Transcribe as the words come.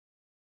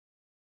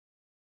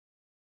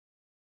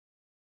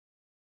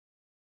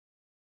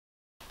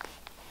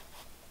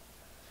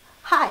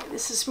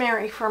this is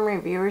Mary from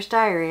Reviewer's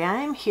Diary.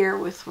 I'm here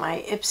with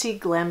my Ipsy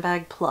Glam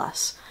Bag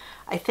Plus.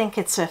 I think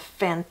it's a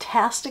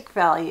fantastic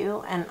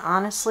value, and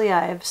honestly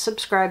I've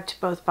subscribed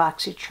to both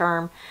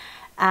BoxyCharm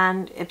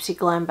and Ipsy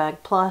Glam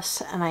Bag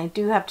Plus, and I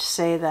do have to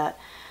say that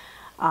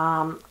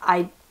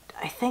I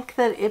think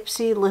that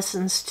Ipsy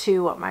listens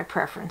to what my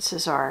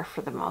preferences are for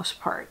the most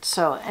part.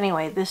 So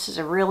anyway, this is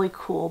a really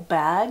cool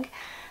bag.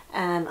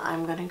 And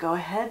I'm going to go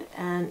ahead,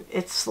 and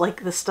it's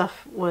like the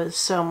stuff was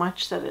so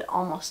much that it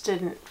almost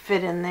didn't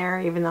fit in there,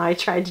 even though I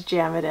tried to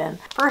jam it in.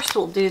 First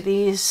we'll do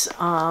these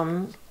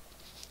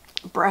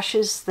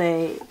brushes.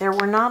 There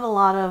were not a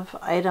lot of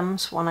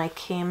items when I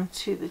came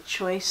to the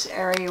choice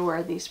area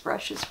where these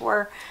brushes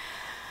were.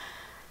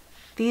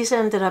 These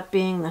ended up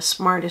being the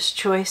smartest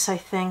choice, I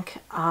think.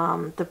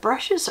 The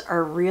brushes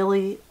are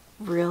really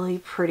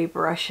pretty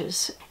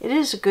brushes. It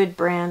is a good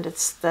brand.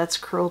 That's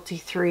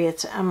cruelty-free.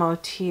 It's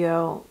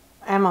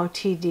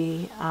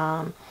MOTD,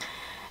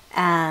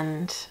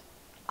 and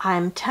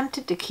I'm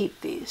tempted to keep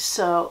these,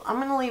 so I'm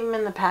going to leave them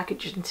in the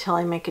package until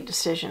I make a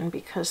decision,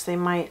 because they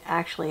might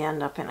actually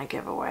end up in a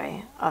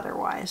giveaway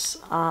otherwise.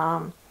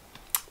 But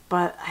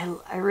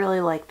I really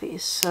like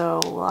these,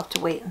 so we'll have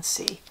to wait and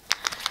see.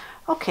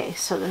 Okay,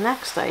 so the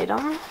next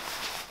item,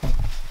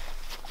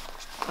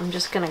 I'm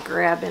just going to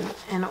grab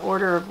in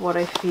order of what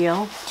I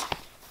feel.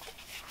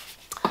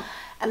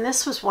 And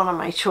this was one of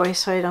my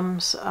choice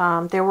items.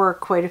 There were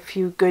quite a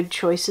few good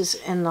choices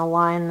in the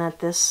line that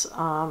this,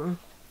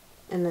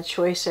 in the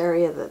choice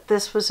area that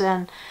this was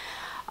in.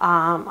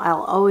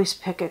 I'll always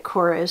pick a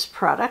Korres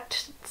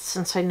product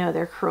since I know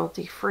they're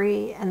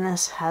cruelty-free, and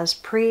this has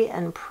pre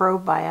and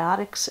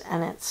probiotics,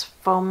 and it's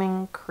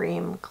foaming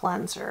cream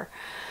cleanser.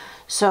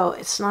 So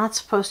it's not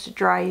supposed to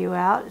dry you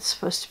out. It's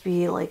supposed to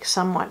be like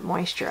somewhat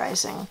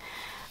moisturizing.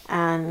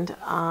 And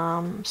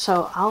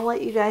so I'll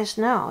let you guys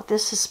know.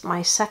 This is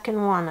my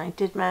second one. I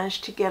did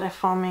manage to get a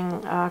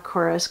foaming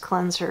Korres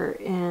cleanser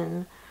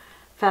in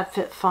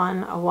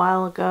FabFitFun a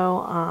while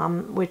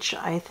ago, which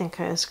I think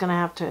I was going to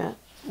have to,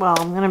 well,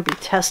 I'm going to be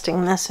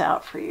testing this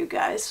out for you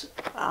guys.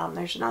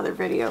 There's another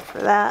video for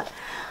that.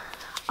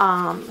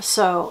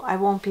 So I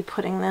won't be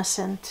putting this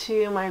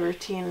into my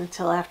routine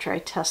until after I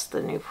test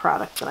the new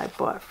product that I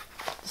bought,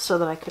 so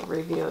that I could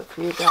review it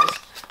for you guys,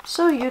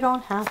 so you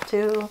don't have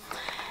to.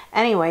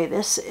 Anyway,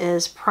 this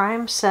is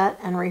Prime Set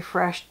and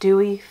Refresh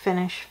Dewy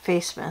Finish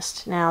Face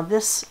Mist. Now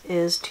this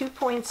is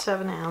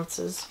 2.7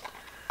 ounces.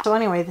 So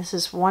anyway, this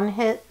is one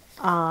hit.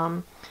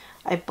 I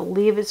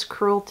believe it's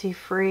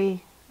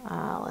cruelty-free.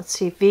 Let's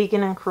see,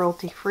 vegan and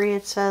cruelty-free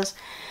it says.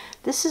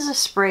 This is a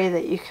spray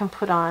that you can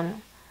put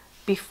on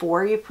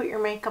before you put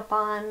your makeup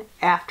on,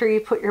 after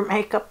you put your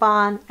makeup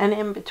on, and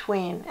in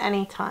between,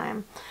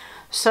 anytime.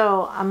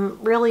 So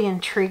I'm really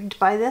intrigued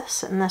by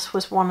this, and this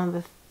was one of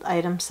the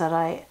items that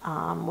I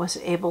was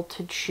able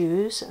to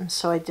choose, and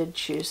so I did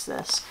choose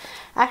this.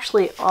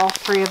 Actually, all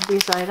three of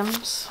these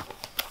items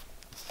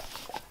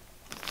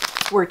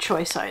were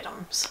choice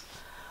items.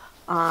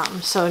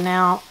 So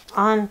now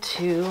on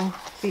to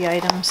the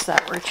items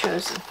that were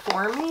chosen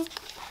for me.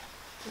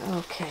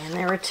 Okay, and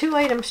there were two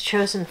items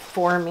chosen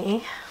for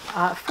me.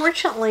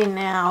 Fortunately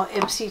now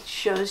Ipsy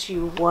shows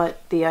you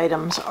what the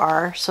items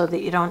are so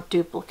that you don't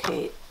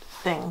duplicate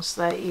things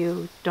that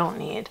you don't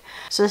need.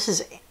 So this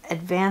is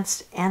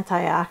Advanced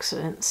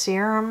Antioxidant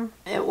Serum.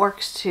 It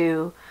works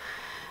to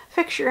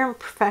fix your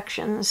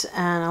imperfections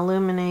and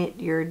illuminate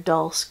your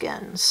dull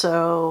skin.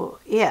 So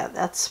yeah,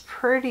 that's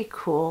pretty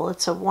cool.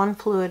 It's a 1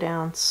 fluid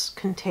ounce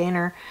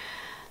container.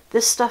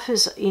 This stuff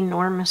is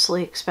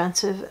enormously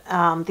expensive.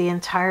 The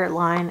entire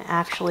line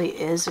actually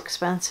is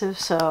expensive.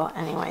 So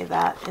anyway,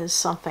 that is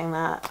something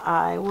that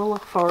I will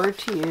look forward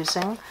to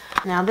using.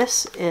 Now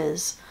this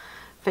is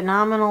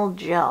Phenomenal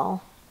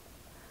Gel,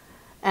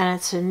 and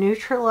it's a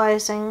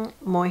neutralizing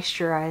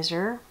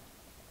moisturizer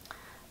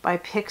by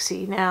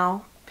Pixi.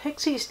 Now,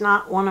 Pixi's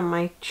not one of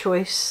my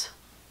choice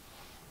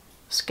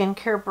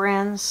skincare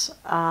brands,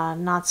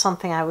 not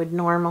something I would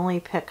normally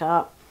pick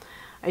up.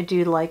 I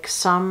do like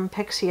some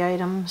Pixi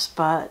items,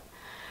 but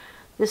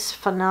this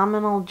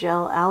Phenomenal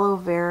Gel Aloe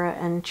Vera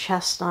and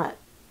Chestnut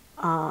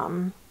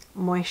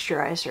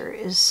moisturizer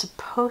is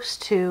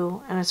supposed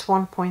to, and it's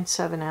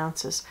 1.7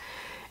 ounces,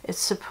 it's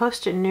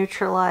supposed to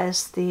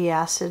neutralize the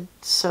acid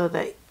so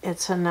that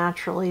it's a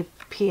naturally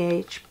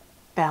pH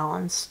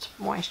balanced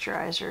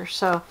moisturizer.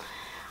 So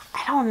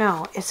I don't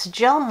know, it's a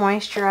gel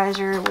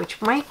moisturizer,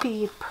 which might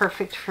be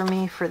perfect for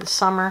me for the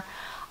summer.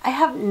 I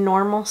have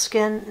normal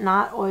skin,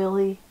 not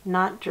oily,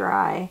 not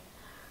dry,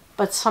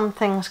 but some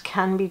things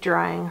can be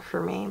drying for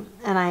me,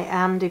 and I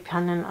am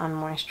dependent on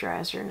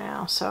moisturizer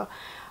now. So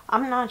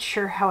I'm not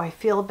sure how I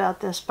feel about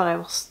this, but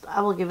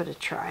I will give it a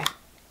try.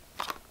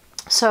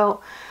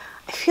 So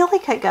I feel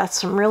like I got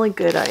some really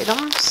good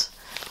items.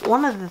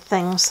 One of the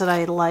things that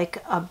I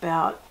like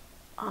about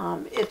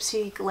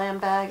Ipsy Glam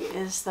Bag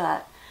is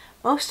that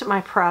most of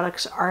my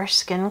products are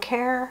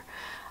skincare.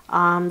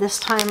 This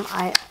time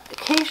I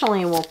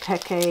occasionally will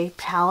pick a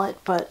palette,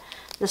 but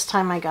This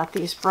time I got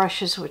these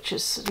brushes, which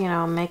is, you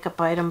know, a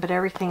makeup item, but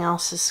everything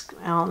else is,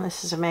 well,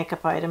 this is a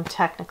makeup item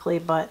technically,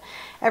 but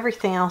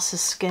everything else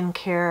is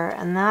skincare,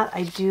 and that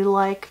I do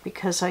like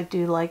because I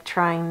do like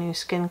trying new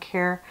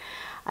skincare.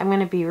 I'm going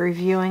to be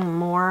reviewing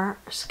more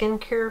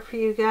skincare for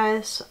you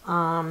guys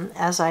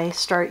as I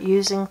start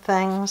using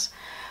things,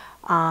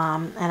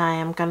 and I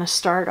am going to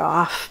start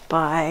off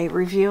by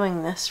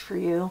reviewing this for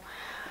you,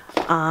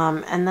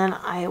 and then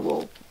I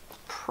will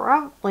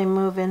probably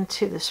move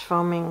into this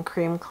foaming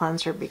cream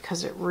cleanser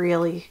because it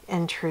really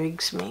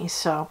intrigues me.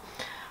 So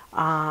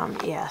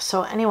yeah,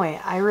 so anyway,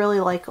 I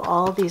really like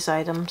all these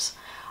items.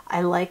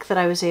 I like that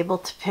I was able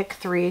to pick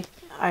 3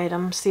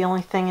 items. The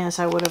only thing is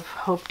I would have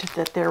hoped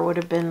that there would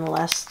have been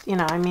less, you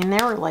know, I mean,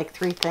 there were like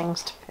 3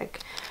 things to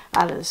pick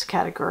out of this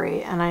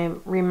category, and I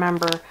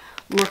remember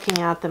looking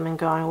at them and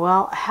going,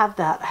 well, I have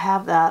that, I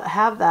have that, I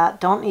have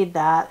that, don't need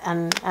that,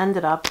 and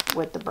ended up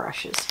with the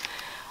brushes.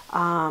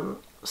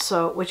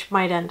 So, which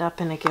might end up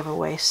in a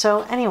giveaway.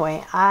 So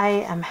anyway, I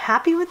am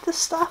happy with this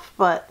stuff,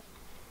 but,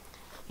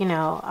 you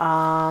know,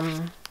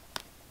 I'm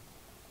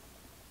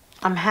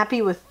happy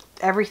with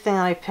everything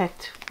that I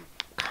picked,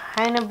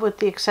 kind of with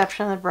the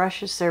exception of the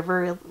brushes. They're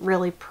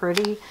really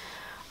pretty.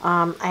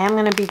 I am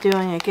going to be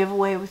doing a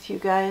giveaway with you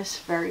guys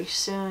very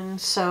soon,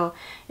 so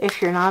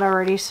if you're not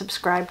already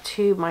subscribed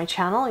to my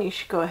channel, you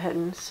should go ahead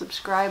and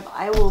subscribe.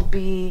 I will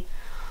be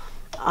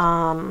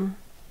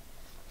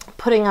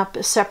putting up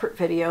a separate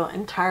video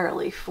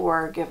entirely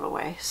for a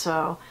giveaway,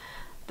 so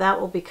that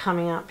will be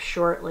coming up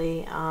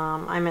shortly.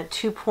 I'm at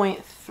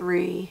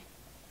 2.3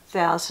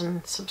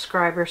 thousand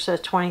subscribers, so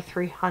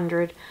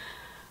 2,300,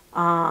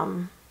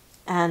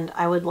 and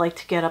I would like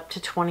to get up to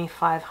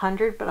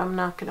 2,500, but I'm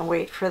not going to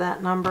wait for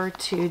that number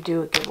to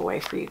do a giveaway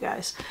for you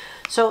guys.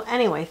 So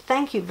anyway,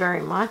 thank you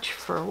very much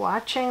for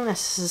watching.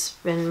 This has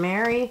been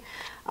Mary.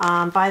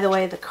 By the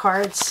way, the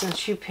cards,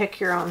 since you pick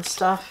your own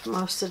stuff,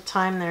 most of the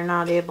time they're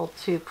not able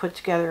to put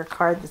together a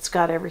card that's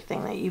got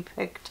everything that you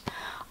picked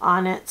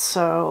on it,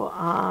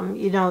 so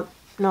you don't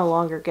no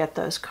longer get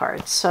those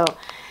cards. So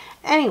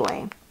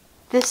anyway,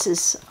 this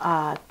is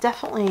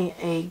definitely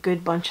a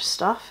good bunch of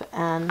stuff,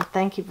 and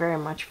thank you very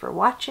much for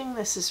watching.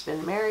 This has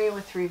been Mary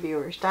with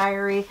Reviewer's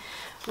Diary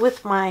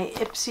with my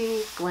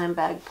Ipsy Glam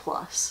Bag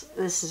Plus.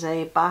 This is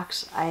a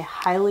box I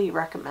highly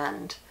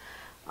recommend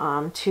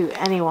to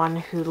anyone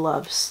who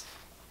loves,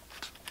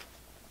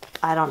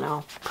 I don't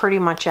know, pretty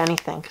much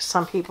anything, because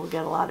some people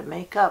get a lot of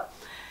makeup.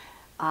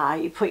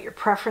 You put your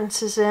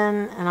preferences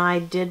in, and I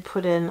did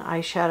put in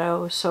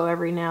eyeshadow, so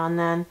every now and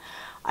then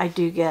I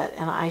do get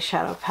an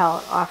eyeshadow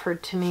palette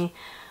offered to me,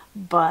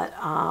 but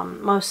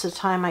most of the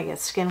time I get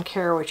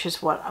skincare, which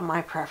is what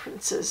my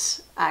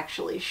preferences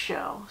actually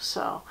show.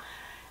 So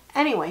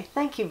anyway,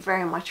 thank you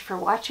very much for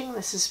watching.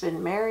 This has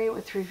been Mary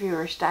with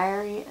Reviewer's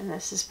Diary, and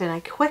this has been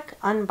a quick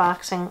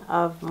unboxing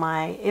of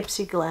my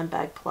Ipsy Glam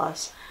Bag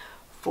Plus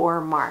for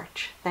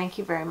March. Thank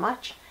you very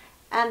much,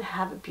 and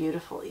have a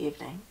beautiful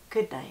evening.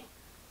 Good night.